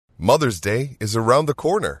Mother's Day is around the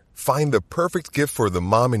corner. Find the perfect gift for the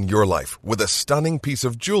mom in your life with a stunning piece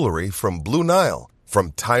of jewelry from Blue Nile.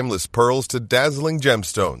 From timeless pearls to dazzling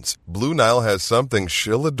gemstones, Blue Nile has something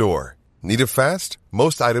she'll adore. Need it fast?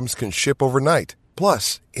 Most items can ship overnight.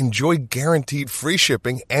 Plus, enjoy guaranteed free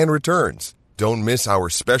shipping and returns. Don't miss our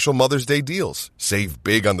special Mother's Day deals. Save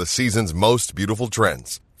big on the season's most beautiful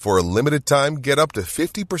trends. For a limited time, get up to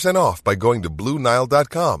 50% off by going to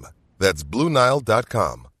BlueNile.com. That's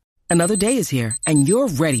BlueNile.com. Another day is here, and you're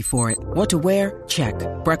ready for it. What to wear? Check.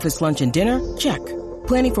 Breakfast, lunch, and dinner? Check.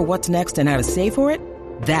 Planning for what's next and how to save for it?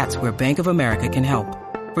 That's where Bank of America can help.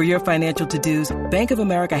 For your financial to-dos, Bank of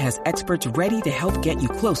America has experts ready to help get you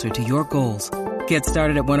closer to your goals. Get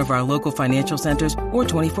started at one of our local financial centers or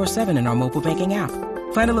 24/7 in our mobile banking app.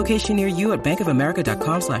 Find a location near you at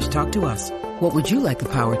bankofamerica.com/talktous. What would you like the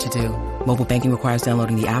power to do? Mobile banking requires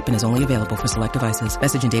downloading the app and is only available for select devices.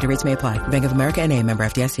 Message and data rates may apply. Bank of America NA, member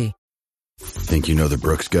FDIC. Think you know the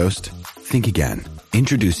Brooks Ghost? Think again.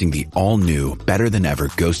 Introducing the all-new, better-than-ever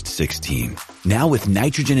Ghost 16. Now with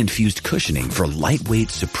nitrogen-infused cushioning for lightweight,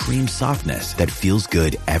 supreme softness that feels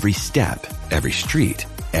good every step, every street,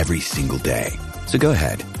 every single day. So go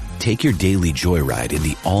ahead, take your daily joyride in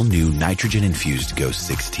the all-new nitrogen-infused Ghost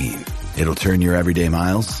 16. It'll turn your everyday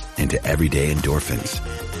miles into everyday endorphins.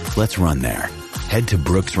 Let's run there. Head to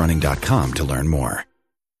brooksrunning.com to learn more.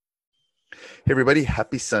 Hey everybody,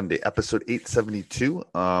 happy Sunday, episode 872.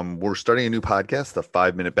 We're starting a new podcast, the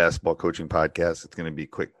 5-Minute Basketball Coaching Podcast. It's going to be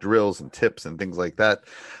quick drills and tips and things like that.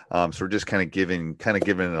 So we're just kind of giving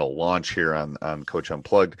it a launch here on Coach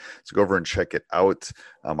Unplugged. So go over and check it out.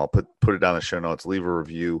 I'll put it on the show notes, leave a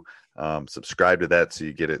review, subscribe to that so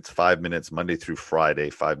you get it. It's 5 minutes, Monday through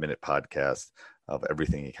Friday, 5-minute podcast of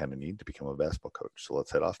everything you kind of need to become a basketball coach. So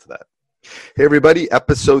let's head off to that. Hey everybody,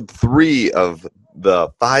 episode 3 of the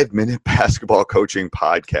 5-Minute Basketball Coaching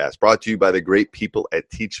Podcast, brought to you by the great people at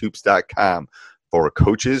teachhoops.com for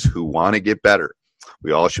coaches who want to get better.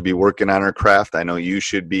 We all should be working on our craft. I know you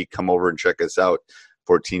should be. Come over and check us out.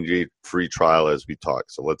 14-day free trial as we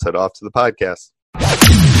talk. So let's head off to the podcast.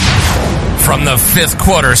 From the Fifth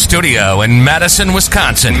Quarter Studio in Madison,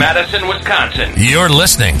 Wisconsin, you're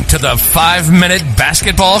listening to the 5-Minute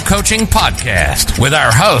Basketball Coaching Podcast with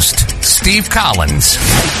our host, Steve Collins.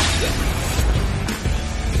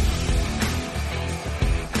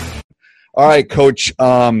 All right, Coach.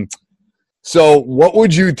 So what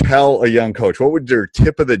would you tell a young coach? What would your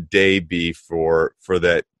tip of the day be for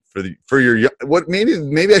your what?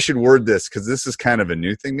 Maybe I should word this because this is kind of a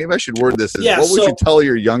new thing. Maybe I should word this as what would you tell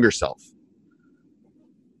your younger self?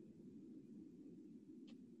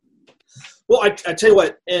 Well, I tell you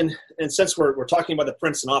what, and since we're talking about the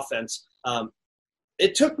Princeton offense,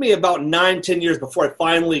 it took me about 9-10 years before I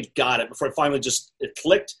finally got it. Before I finally it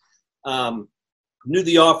clicked. Knew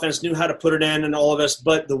the offense, knew how to put it in, and all of this.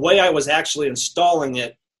 But the way I was actually installing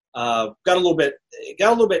it got a little bit.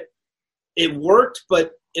 It worked,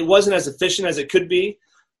 but it wasn't as efficient as it could be.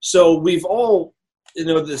 So we've all,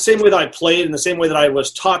 the same way that I played and the same way that I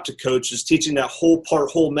was taught to coach is teaching that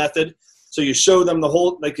whole method. So you show them the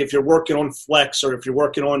whole, like if you're working on flex or if you're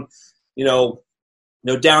working on,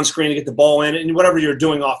 down screen to get the ball in and whatever you're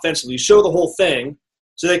doing offensively, you show the whole thing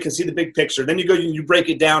so they can see the big picture. Then you break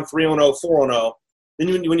it down 3-on-0, 4-on-0.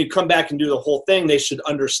 Then when you come back and do the whole thing, they should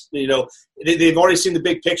understand, they've already seen the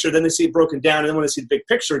big picture, then they see it broken down, and then when they see the big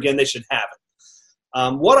picture again, they should have it.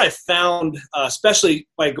 What I found, especially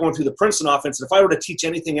by going through the Princeton offense, and if I were to teach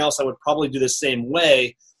anything else, I would probably do the same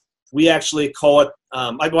way. We actually call it,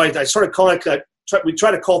 I started calling it, we try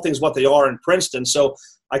to call things what they are in Princeton. So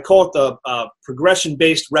I call it the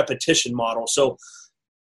progression-based repetition model. So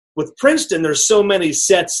with Princeton, there's so many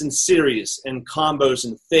sets and series and combos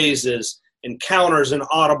and phases and counters and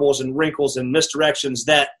audibles and wrinkles and misdirections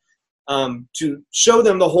that to show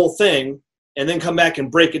them the whole thing and then come back and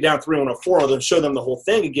break it down 3-on-0, 4-on-0, and show them the whole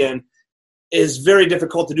thing again is very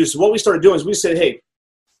difficult to do. So what we started doing is we said, hey,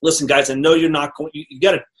 listen, guys, I know you're not going – you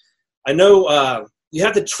got to – I know you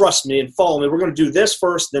have to trust me and follow me. We're going to do this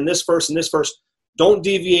first, then this first, and this first. Don't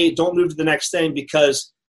deviate. Don't move to the next thing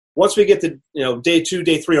because once we get to day 2,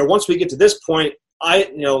 day 3, or once we get to this point,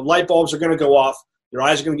 light bulbs are going to go off. You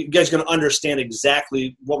guys are going to understand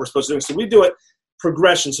exactly what we're supposed to do. So we do it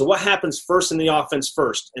progression. So what happens first in the offense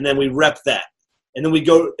first, and then we rep that, and then we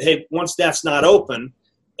go, hey, once that's not open,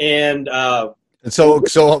 and so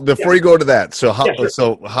before you go to that,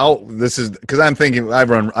 how this is because I'm thinking I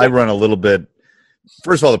run a little bit.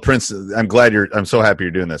 First of all, the Princeton. I'm so happy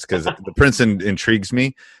you're doing this because the Princeton intrigues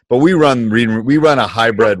me. But we run a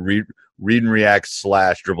hybrid read and react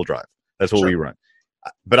 / dribble drive. That's what we run.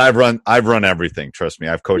 But I've run everything. Trust me,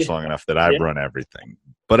 I've coached long enough that I've run everything.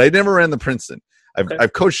 but I never ran the Princeton.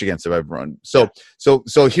 I've coached against it. I've run. So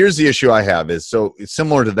here's the issue I have is, so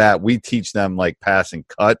similar to that, we teach them like pass and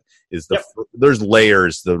cut is there's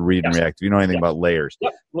layers, the read and react. If you know anything about layers.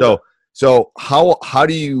 Yep. So how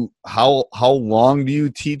long do you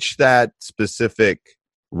teach that specific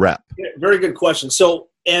rep? Very good question. So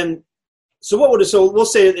what would it, so we'll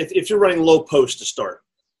say if you're running low post to start,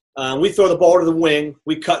 we throw the ball to the wing,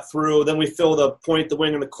 we cut through, then we fill the point, the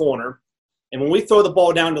wing, and the corner. And when we throw the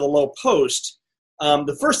ball down to the low post,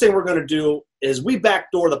 the first thing we're going to do is we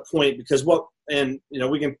backdoor the point, because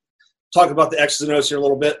we can talk about the X's and O's here a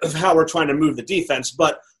little bit of how we're trying to move the defense,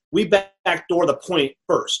 but we backdoor the point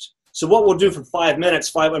first. So what we'll do for 5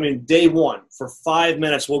 minutes, day one, for 5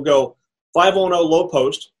 minutes, we'll go 5-0 low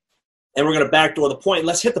post, and we're going to backdoor the point.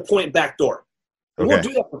 Let's hit the point backdoor. And we'll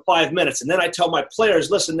do that for 5 minutes. And then I tell my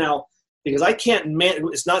players, listen now, because I can't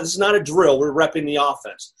this is not a drill. We're repping the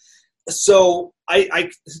offense. So I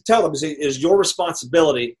tell them, it's your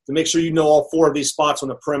responsibility to make sure you know all 4 of these spots on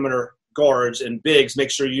the perimeter, guards and bigs.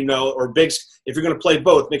 Make sure you know, or bigs, if you're going to play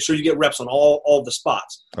both, make sure you get reps on all the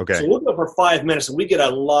spots. Okay. So we'll go for 5 minutes, and we get a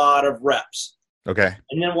lot of reps. Okay.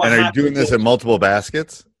 And then are you doing this at multiple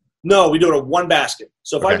baskets? No, we do it at one basket.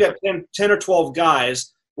 So if I've got 10 or 12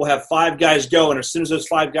 guys, we'll have 5 guys go, and as soon as those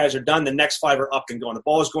 5 guys are done, the next 5 are up and going. The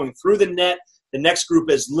ball is going through the net. The next group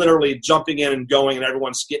is literally jumping in and going, and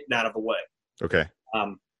everyone's getting out of the way. Okay.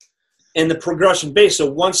 And the progression base, so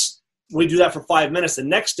once we do that for 5 minutes, the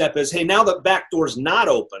next step is, hey, now the back door's not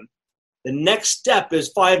open. The next step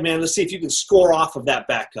is 5-man. Let's see if you can score off of that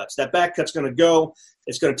back cut. So that back cut's going to go.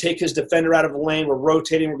 It's going to take his defender out of the lane. We're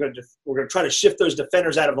rotating. We're going to try to shift those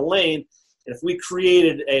defenders out of the lane. And if we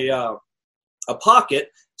created a pocket,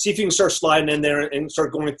 see if you can start sliding in there and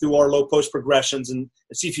start going through our low post progressions and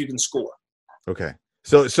see if you can score. Okay.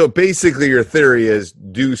 So basically your theory is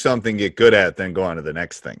do something, get good at, then go on to the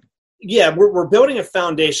next thing. Yeah, we're building a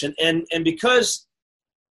foundation, and because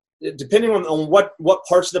depending on what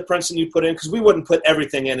parts of the Princeton you put in, because we wouldn't put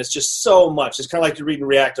everything in. It's just so much. It's kind of like you read and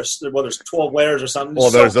react, whether it's 12 layers or something.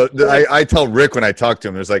 I tell Rick when I talk to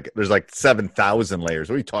him, there's like 7,000 layers.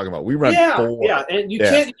 What are you talking about? We run 4. Yeah, and you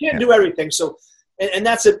can't do everything. So, and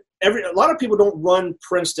that's it. A lot of people don't run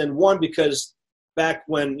Princeton, one, because back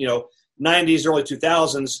when 90s, early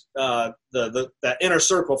 2000s, that inner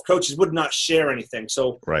circle of coaches would not share anything.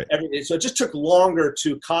 So so it just took longer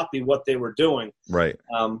to copy what they were doing. Right.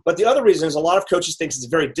 But the other reason is a lot of coaches think it's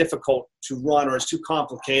very difficult to run, or it's too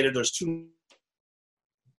complicated. There's too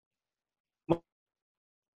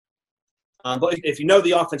but if you know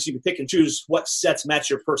the offense, you can pick and choose what sets match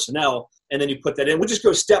your personnel, and then you put that in. We just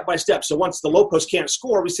go step by step. So once the low post can't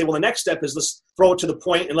score, we say, well, the next step is let's throw it to the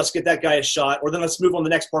point and let's get that guy a shot, or then let's move on the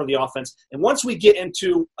next part of the offense. And once we get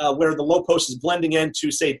into where the low post is blending into,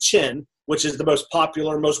 say, Chin, which is the most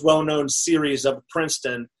popular, most well-known series of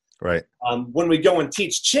Princeton, right? When we go and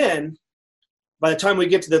teach Chin, by the time we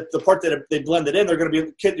get to the part that they blended in, they're going to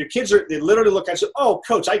be your kids they literally look at you. Oh,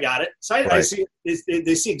 coach, I got it. So I see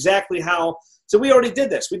they see exactly how. So we already did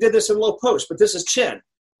this. We did this in low post, but this is Chin.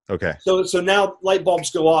 Okay. So now light bulbs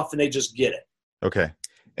go off and they just get it. Okay.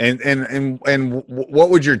 And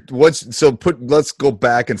let's go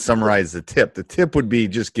back and summarize the tip. The tip would be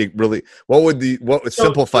just get really. What would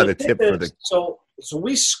simplify the tip for the. So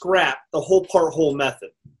we scrapped the whole method.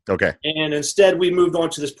 Okay. And instead we moved on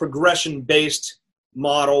to this progression-based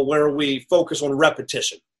model where we focus on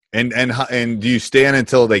repetition. And do you stand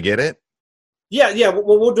until they get it? Yeah.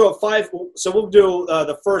 Well, we'll do we'll do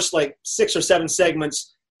the first 6 or 7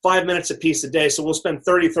 segments, 5 minutes a piece a day. So we'll spend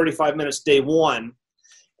 30, 35 minutes day one.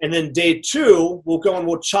 And then day 2, we'll go and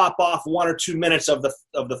we'll chop off 1 or 2 minutes of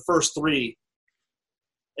the first 3.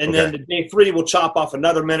 And then day 3, we'll chop off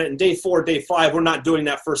another minute. And day 4, day 5, we're not doing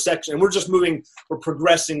that first section. And we're just we're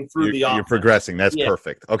progressing through the offense. You're progressing. That's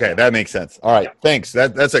perfect. Okay, that makes sense. All right, thanks.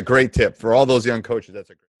 That's a great tip. For all those young coaches, that's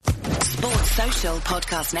a great Sports Social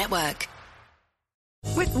Podcast Network.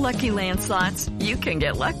 With Lucky Land Slots, you can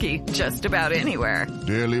get lucky just about anywhere.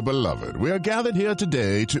 Dearly beloved, we are gathered here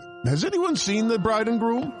today to... Has anyone seen the bride and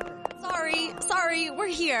groom? Sorry, we're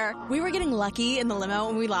here. We were getting lucky in the limo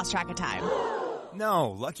and we lost track of time. No,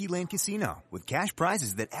 Lucky Land Casino, with cash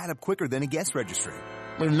prizes that add up quicker than a guest registry.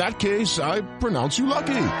 In that case, I pronounce you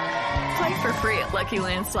lucky. Play for free at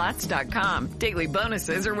LuckyLandSlots.com. Daily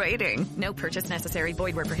bonuses are waiting. No purchase necessary.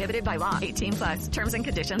 Void where prohibited by law. 18+. Terms and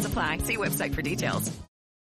conditions apply. See website for details.